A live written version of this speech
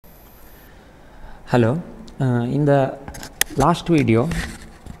Hello. In the last video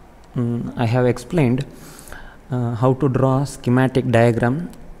I have explained how to draw a schematic diagram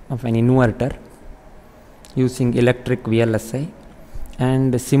of an inverter using Electric VLSI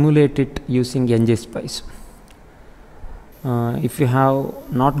and simulate it using Ngspice. If you have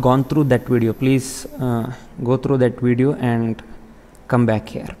not gone through that video, please go through that video and come back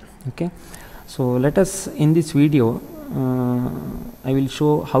here. Okay, so let us, in this video I will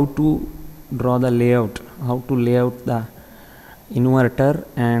show how to draw the layout, how to lay out the inverter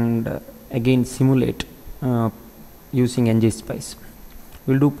and again simulate using Ngspice.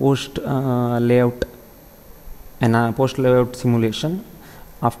 We will do post layout simulation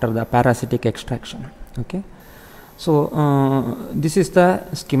after the parasitic extraction. Okay, so this is the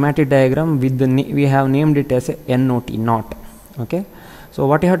schematic diagram with the we have named it as a NOT. Okay, so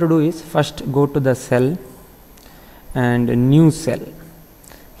what you have to do is first go to the cell and new cell.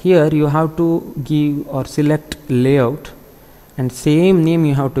 Here you have to give or select layout and same name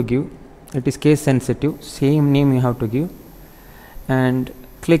you have to give. It is case sensitive, same name you have to give and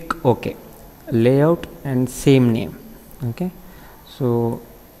click OK. Layout and same name. Okay, so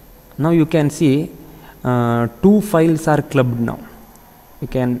now you can see two files are clubbed now. You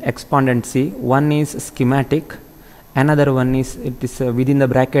can expand and see. One is schematic, another one is within the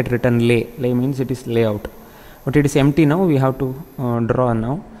bracket written lay means it is layout, but it is empty now. We have to draw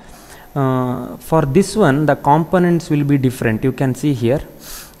now. For this one the components will be different. You can see here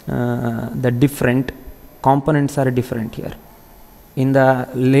the different components are different here. In the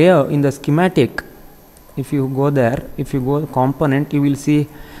layout, in the schematic, if you go there, if you go component, you will see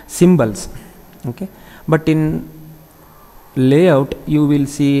symbols. Okay, but in layout you will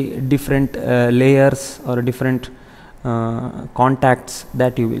see different layers or different contacts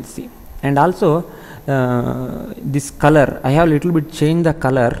that you will see. And also this color, I have little bit changed the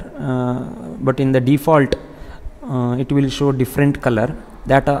color, but in the default it will show different color.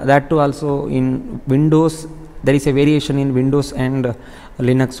 That too also in Windows there is a variation in Windows and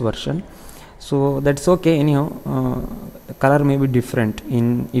Linux version, so that's okay. Anyhow, the color may be different.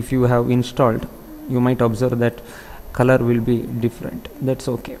 In if you have installed, you might observe that color will be different. That's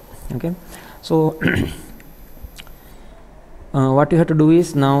okay. Okay, so what you have to do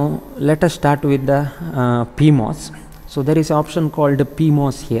is, now let us start with the PMOS. So there is an option called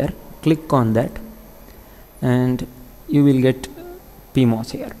PMOS here. Click on that and you will get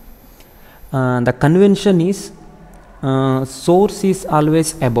PMOS here. The convention is source is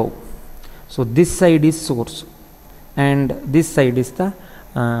always above. So this side is source and this side is the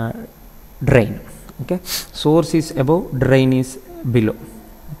drain. Okay, source is above, drain is below.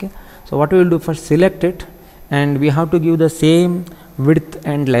 Okay, so what we will do, first select it and we have to give the same width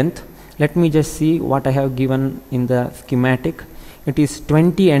and length. Let me just see what I have given in the schematic. It is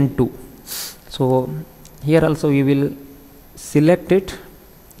 20 and 2. So here also we will select it,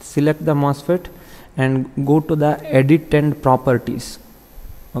 select the MOSFET and go to the edit and properties.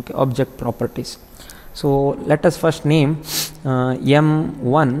 Okay, object properties. So let us first name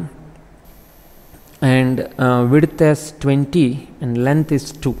M1 and width as 20 and length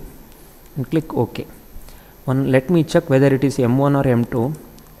is 2 and click OK. Let me check whether it is M1 or M2.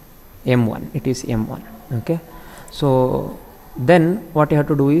 M1, it is M1. Okay, so then what you have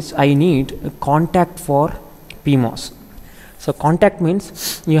to do is, I need a contact for PMOS. So contact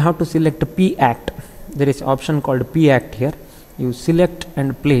means you have to select P act. There is option called P act here. You select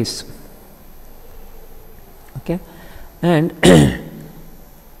and place. Okay, and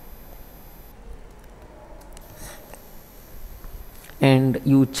and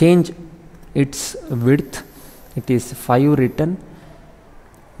you change its width. It is 5 written,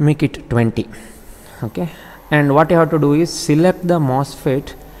 make it 20. Okay, and what you have to do is select the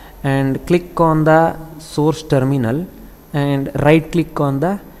MOSFET and click on the source terminal and right click on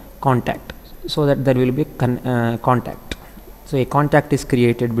the contact, so that there will be contact. So a contact is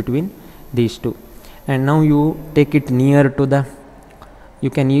created between these two, and now you take it near to the, you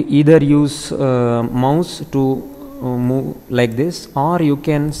can either use mouse to move like this, or you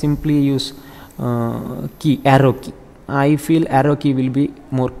can simply use arrow key. I feel arrow key will be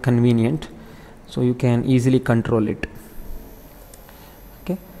more convenient, so you can easily control it.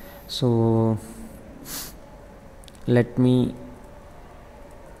 Okay, so let me,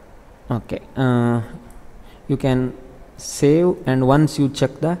 okay, you can save, and once you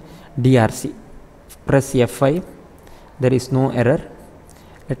check the DRC, press F5, there is no error.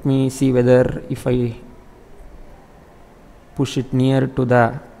 Let me see whether if I push it near to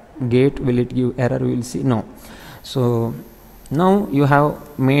the gate, will it give error? We will see. No. So now you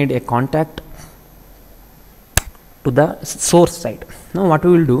have made a contact to the source side. Now what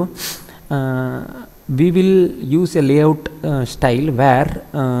we will do, we will use a layout style where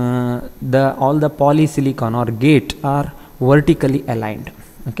all the polysilicon or gate are vertically aligned.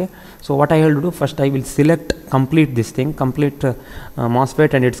 Okay, so what I will do, first I will select complete this thing, complete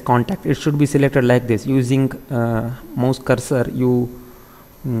MOSFET and its contact. It should be selected like this. Using mouse cursor, you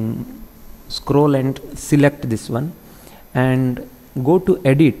scroll and select this one and go to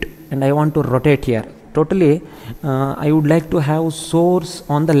edit, and I want to rotate here. Totally I would like to have source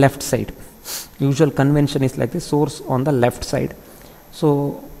on the left side. Usual convention is like this, source on the left side.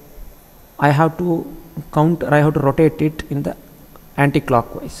 So I have to rotate it in the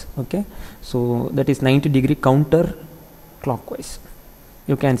anti-clockwise. Okay, so that is 90-degree counter clockwise.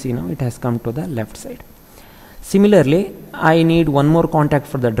 You can see now it has come to the left side. Similarly, I need one more contact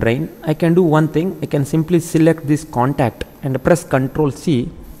for the drain. I can do one thing. I can simply select this contact and press Ctrl C,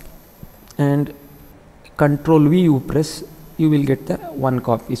 and Ctrl V you press, you will get the one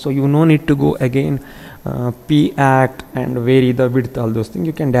copy. So you no need to go again P act and vary the width, all those things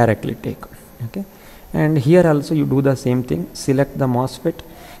you can directly take. Okay, and here also you do the same thing. Select the MOSFET,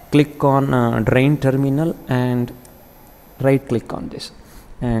 click on drain terminal and right click on this,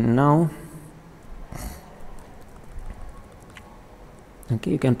 and now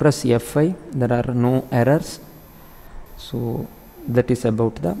okay, you can press F5. There are no errors. So that is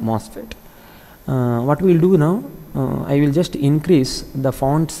about the MOSFET. What we will do now, I will just increase the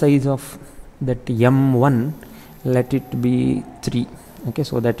font size of that M1, let it be 3. Okay,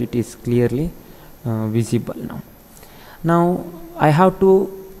 so that it is clearly visible now. Now I have to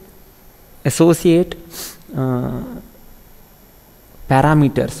associate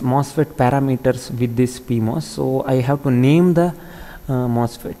parameters, MOSFET parameters with this PMOS. So I have to name the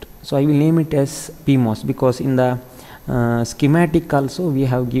MOSFET. So I will name it as PMOS, because in the schematic also we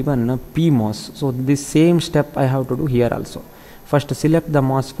have given a PMOS. So this same step I have to do here also. First select the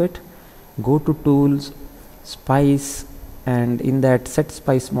MOSFET, go to tools, spice, and in that set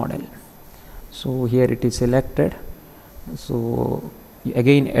spice model. So here it is selected. So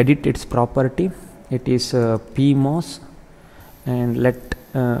again edit its property. It is PMOS, and let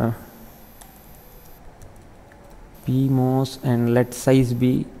PMOS and let size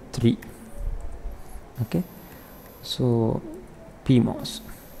be 3. Okay, so PMOS.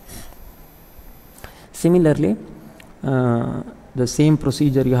 Similarly, the same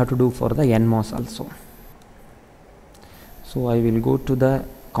procedure you have to do for the NMOS also. So I will go to the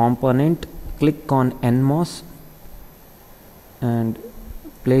component, click on NMOS and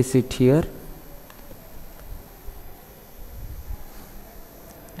place it here,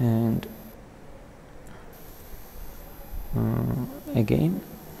 and again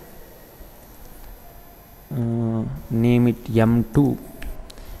name it M2,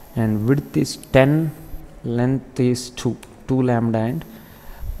 and width is 10, length is 2 lambda, and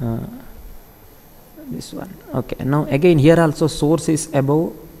this one. Okay, now again here also source is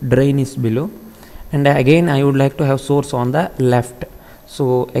above, drain is below, and again I would like to have source on the left.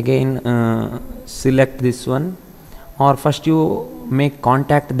 So again select this one, or first you make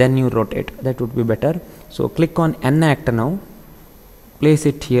contact then you rotate, that would be better. So click on N act now, place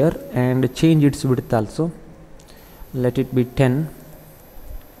it here and change its width also, let it be 10,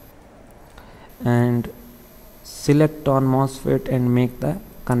 and select on MOSFET and make the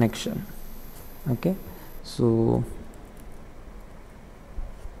connection. Okay, so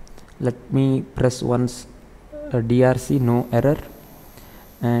let me press once DRC, no error,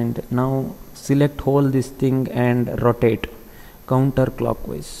 and now select whole this thing and rotate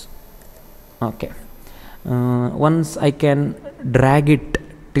counterclockwise. Okay, once I can drag it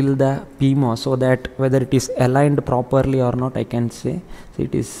till the PMOS, so that whether it is aligned properly or not I can say. So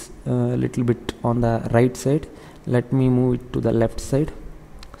it is a little bit on the right side. Let me move it to the left side.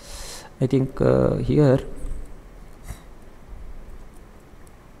 I think here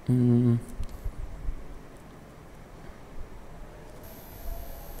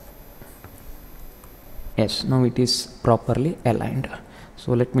yes, now it is properly aligned.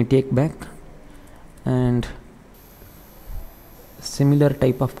 So let me take back, and similar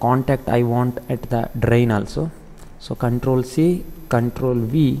type of contact I want at the drain also. So Ctrl C, Ctrl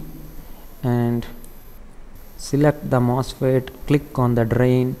V, and select the MOSFET, click on the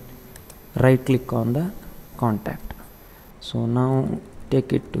drain, right click on the contact. So now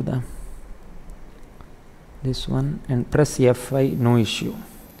take it to the this one and press F5, no issue.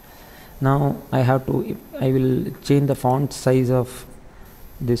 Now I will change the font size of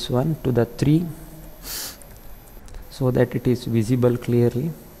this one to the 3, so that it is visible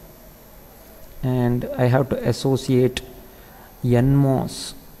clearly, and I have to associate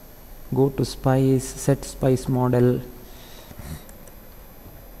NMOS. Go to spice, set spice model,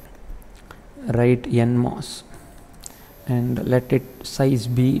 write NMOS and let it size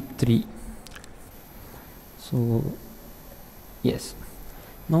be 3. So yes,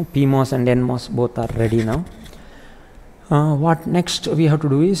 now PMOS and NMOS both are ready now. What next we have to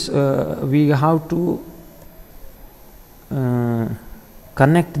do is we have to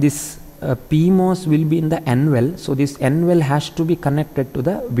connect this PMOS will be in the N well, so this N well has to be connected to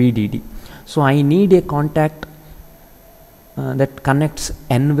the VDD. So I need a contact that connects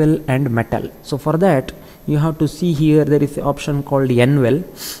N well and metal. So for that you have to see here there is an option called N well.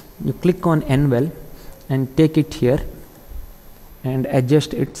 You click on N well and take it here and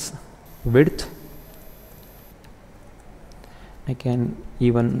adjust its width. I can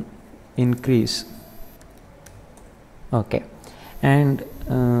even increase. Okay, and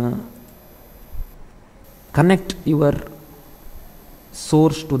connect your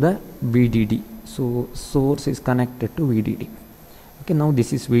source to the VDD. So source is connected to VDD. Okay, now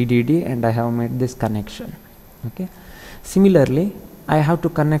this is VDD and I have made this connection. Okay, similarly I have to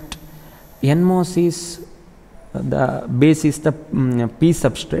connect NMOS is the base is the P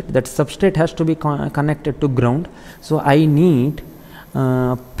substrate. That substrate has to be connected to ground. So I need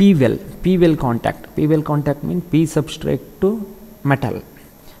P well contact. P well contact means P substrate to metal.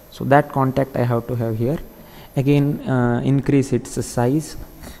 So that contact I have to have here. Again increase its size.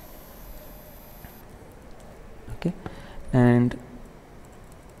 Okay, and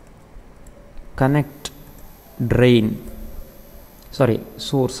connect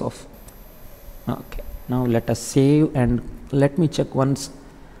source of. Okay, now let us save and let me check once.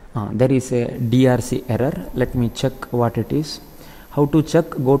 There is a DRC error. Let me check what it is. How to check?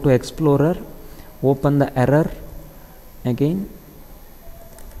 Go to Explorer, open the error again.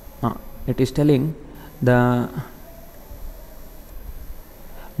 It is telling the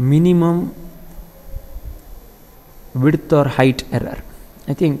minimum width or height error.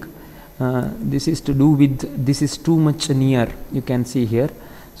 I think this is to do with this is too much near, you can see here.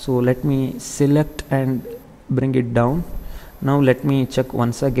 So let me select and bring it down. Now let me check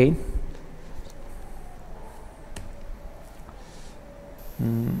once again.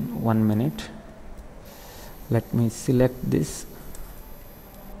 1 minute. Let me select this.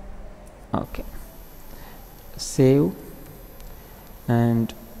 Okay, save,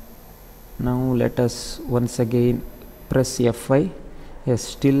 and now let us once again press F5. Yes,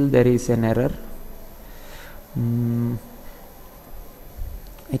 still there is an error.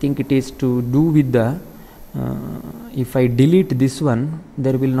 I think it is to do with the if I delete this one,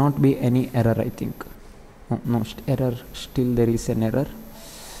 there will not be any error. I think no error, still there is an error.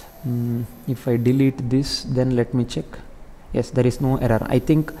 If I delete this, then let me check. Yes, there is no error. I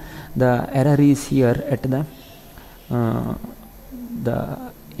think the error is here at the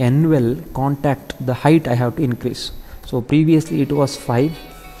N well contact, the height I have to increase. So previously it was 5.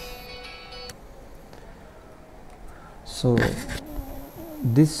 So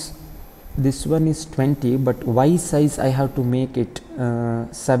this one is 20, but Y size I have to make it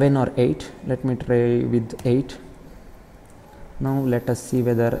 7 or 8. Let me try with 8. Now let us see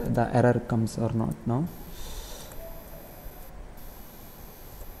whether the error comes or not now.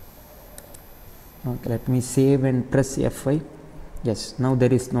 Okay, let me save and press F5. Yes, now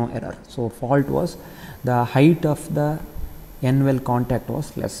there is no error. So fault was the height of the N well contact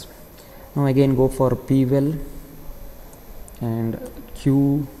was less. Now again go for P well and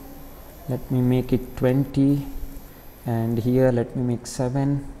Q. Let me make it 20, and here let me make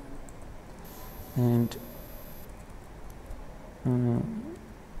 7, and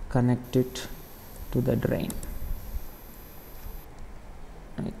connect it to the drain.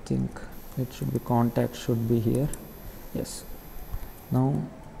 I think it should be contact should be here. Yes. Now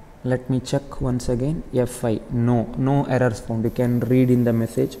let me check once again. F5. No errors found. You can read in the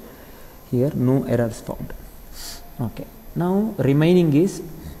message here, no errors found. Okay, now remaining is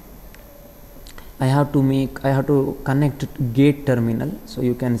I have to connect gate terminal. So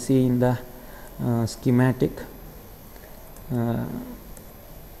you can see in the schematic,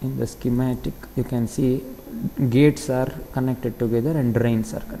 you can see gates are connected together and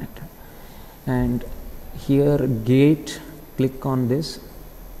drains are connected, and here gate, click on this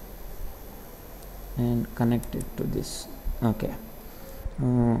and connect it to this. Okay,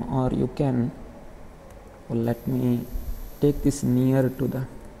 or you can, let me take this near to the,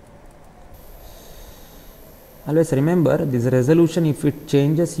 always remember this resolution, if it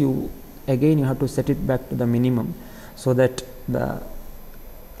changes, you have to set it back to the minimum, so that the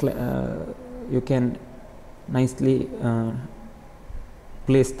you can nicely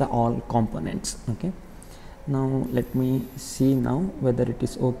place the all components. Okay, now let me see now whether it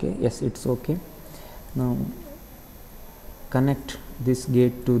is okay. Yes, it's okay. Now connect this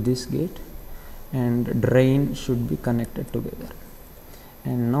gate to this gate and drain should be connected together.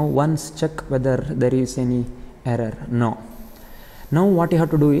 And now once check whether there is any error. No. Now what you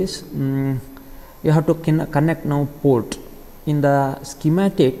have to do is you have to connect now port. In the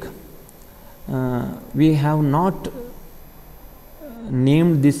schematic we have not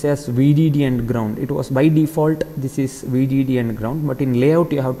named this as VDD and ground. It was by default this is VDD and ground, but in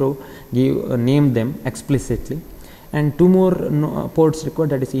layout you have to give name them explicitly, and two more ports required,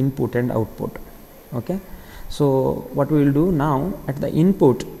 that is input and output. Okay, so what we will do now, at the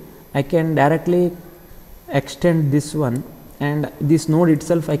input I can directly extend this one, and this node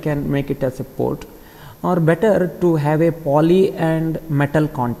itself I can make it as a port, or better to have a poly and metal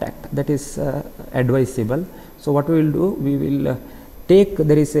contact, that is advisable. So what we will do, we will take,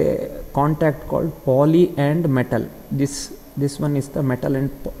 there is a contact called poly and metal. This one is the metal and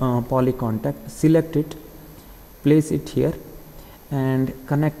poly contact. Select it, place it here and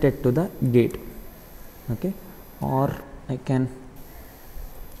connect it to the gate. Okay, or I can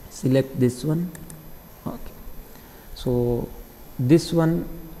select this one. Okay, so this one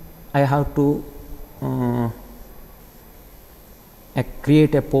I have to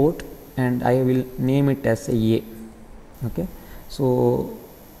create a port and I will name it as a. Okay, so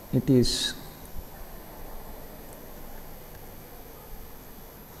it is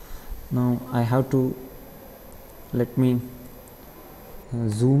now I have to, let me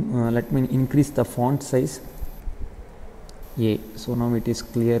zoom, let me increase the font size A. So now it is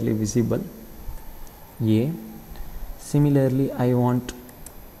clearly visible A. Similarly I want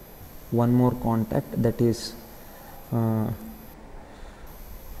one more contact, that is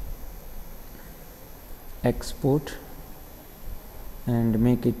export, and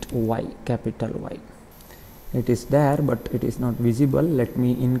make it Y, capital Y. It is there but it is not visible. Let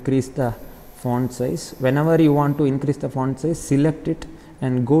me increase the font size. Whenever you want to increase the font size, select it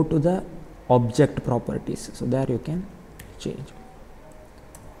and go to the object properties. So there you can change.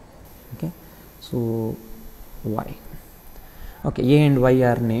 Okay, so Y. Okay, A and Y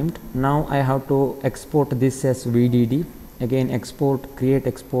are named. Now I have to export this as VDD. Again export, create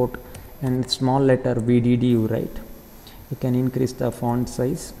export, and small letter VDD you write. You can increase the font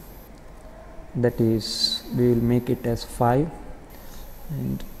size, that is we will make it as 5,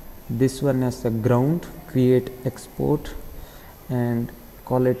 and this one as the ground, create export and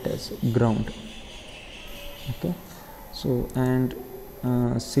call it as ground. Okay, so and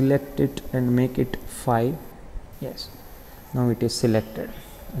select it and make it 5. Yes, now it is selected.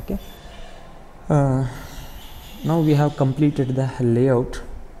 Okay, now we have completed the layout.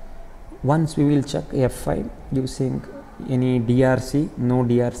 Once we will check F5 using any DRC, no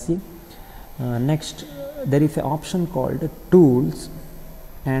DRC. Next there is an option called tools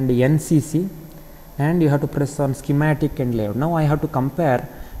and NCC, and you have to press on schematic and layout. Now I have to compare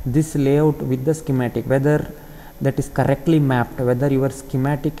this layout with the schematic, whether that is correctly mapped, whether your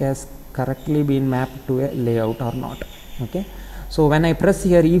schematic has correctly been mapped to a layout or not. Okay, so when I press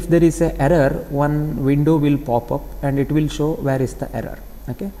here, if there is a error, one window will pop up and it will show where is the error.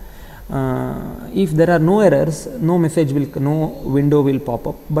 Okay, if there are no errors, no window will pop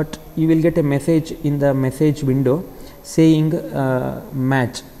up, but you will get a message in the message window saying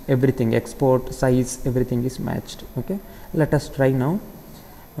match, everything, export, size, everything is matched. Okay, let us try now.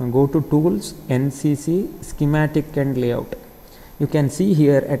 Go to tools, NCC, schematic and layout. You can see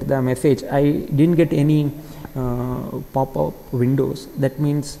here at the message I didn't get any pop-up windows. That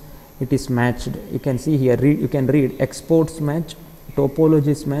means it is matched. You can see here, you can read exports match,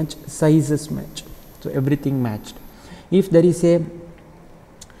 topologies match, sizes match. So everything matched. If there is a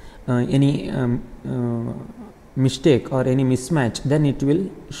any mistake or any mismatch, then it will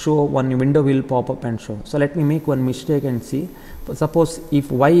show, one window will pop up and show. So let me make one mistake and see. Suppose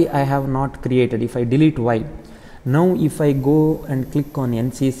if Y I have not created, if I delete Y, now if I go and click on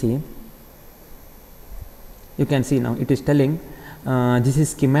NCC, you can see now it is telling this is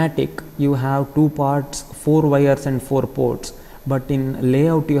schematic, you have 2 parts, 4 wires and 4 ports, but in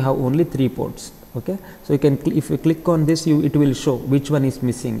layout you have only 3 ports. Okay, so you can, if you click on this, it will show which one is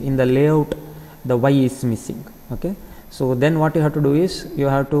missing. In the layout the Y is missing. Okay, so then what you have to do is you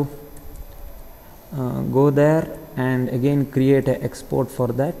have to go there and again create an export for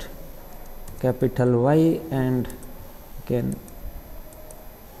that, capital Y, and you can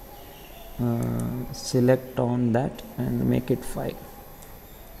select on that and make it 5.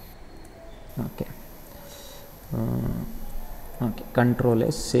 Okay, okay, Control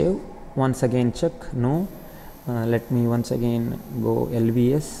S, save. Once again check, no. Let me once again go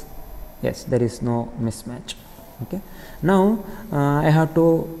LVS. Yes, there is no mismatch. Okay, now I have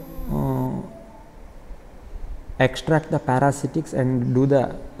to extract the parasitics and do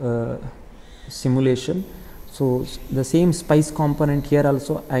the simulation. So the same Spice component here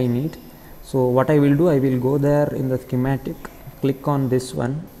also I need. So what I will do, I will go there in the schematic, click on this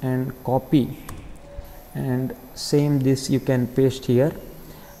one and copy, and same this you can paste here,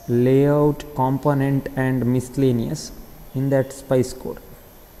 layout, component and miscellaneous in that Spice code.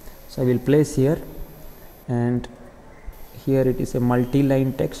 So I will place here, and here it is a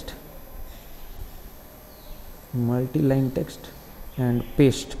multi-line text, and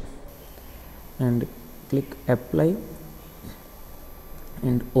paste, and click apply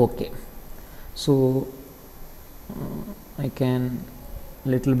and OK. So I can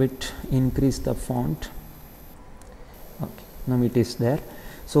little bit increase the font. Okay, now it is there.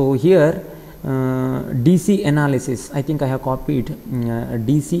 So here DC analysis, I think I have copied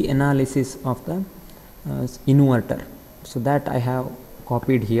DC analysis of the inverter. So that I have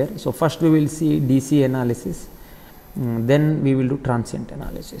copied here. So first we will see DC analysis, then we will do transient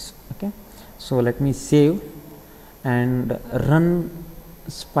analysis. Okay, so let me save and run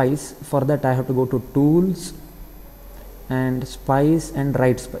Spice. For that I have to go to tools and Spice and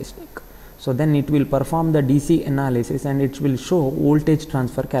write Spice deck. So then it will perform the DC analysis and it will show voltage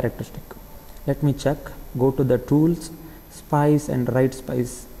transfer characteristic. Let me check. Go to the tools, Spice and write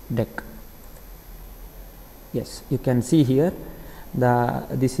Spice deck. Yes, you can see here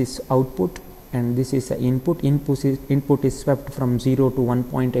this is output and this is input. Input is swept from 0 to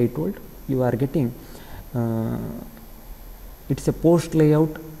 1.8 volt. You are getting it's a post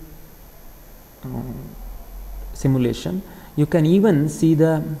layout simulation. You can even see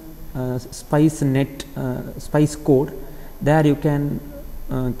the Spice net Spice code. There you can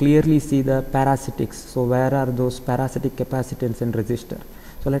clearly see the parasitics. So where are those parasitic capacitance and resistor?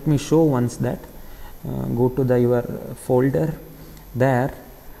 So let me show once that. Go to your folder. There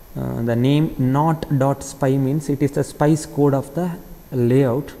the name not.spy means it is the Spice code of the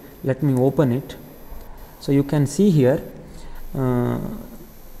layout. Let me open it. So you can see here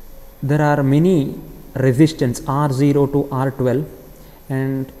there are many resistance R0 to R12,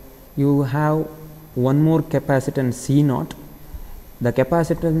 and you have one more capacitance C0. The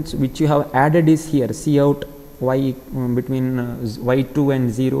capacitance which you have added is here, C out Y between Y2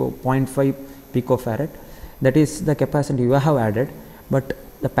 and 0.5 picofarad. That is the capacitance you have added, but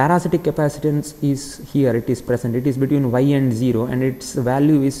the parasitic capacitance is here, it is present, it is between Y and 0 and its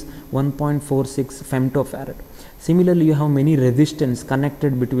value is 1.46 femtofarad. Similarly, you have many resistance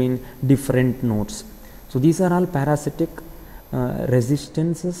connected between different nodes. So these are all parasitic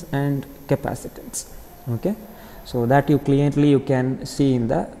resistances and capacitance. Okay, so that you clearly you can see in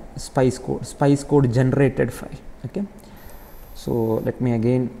the Spice code generated file. Okay, so let me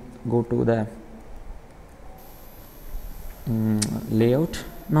again go to the layout.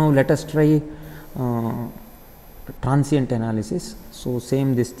 Now let us try transient analysis. So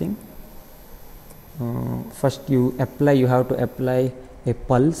same this thing. First you have to apply a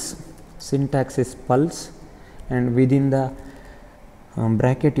pulse. Syntax is pulse, and within the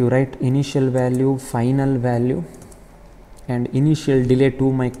bracket you write initial value, final value, and initial delay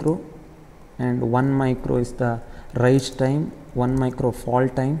 2 micro, and 1 micro is the rise time, 1 micro fall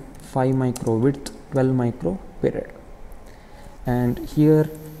time, 5 micro width, 12 micro period. And here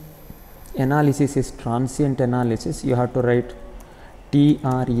analysis is transient analysis. You have to write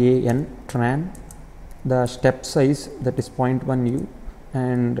tran, the step size that is 0.1 u,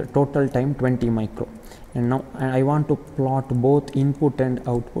 and total time 20 micro. And now I want to plot both input and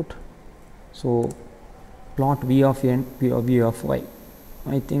output. So plot V of n, V of y.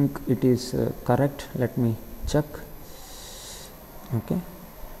 I think it is correct. Let me check. Okay,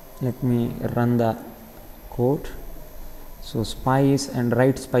 let me run the code. So Spice and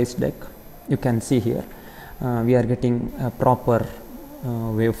write Spice deck. You can see here we are getting proper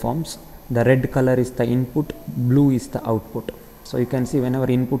waveforms. The red color is the input, blue is the output. So you can see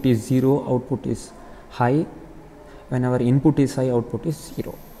whenever input is 0, output is high. Whenever input is high, output is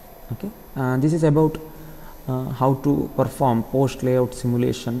 0. Okay, this is about how to perform post layout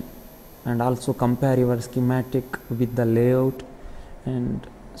simulation and also compare your schematic with the layout. And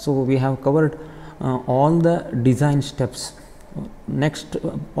so we have covered all the design steps. Next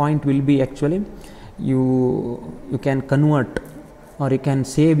point will be actually you can convert or you can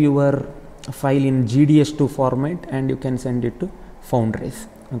save your file in GDS2 format and you can send it to Foundries.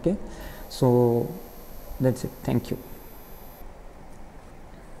 Okay, so that's it. Thank you.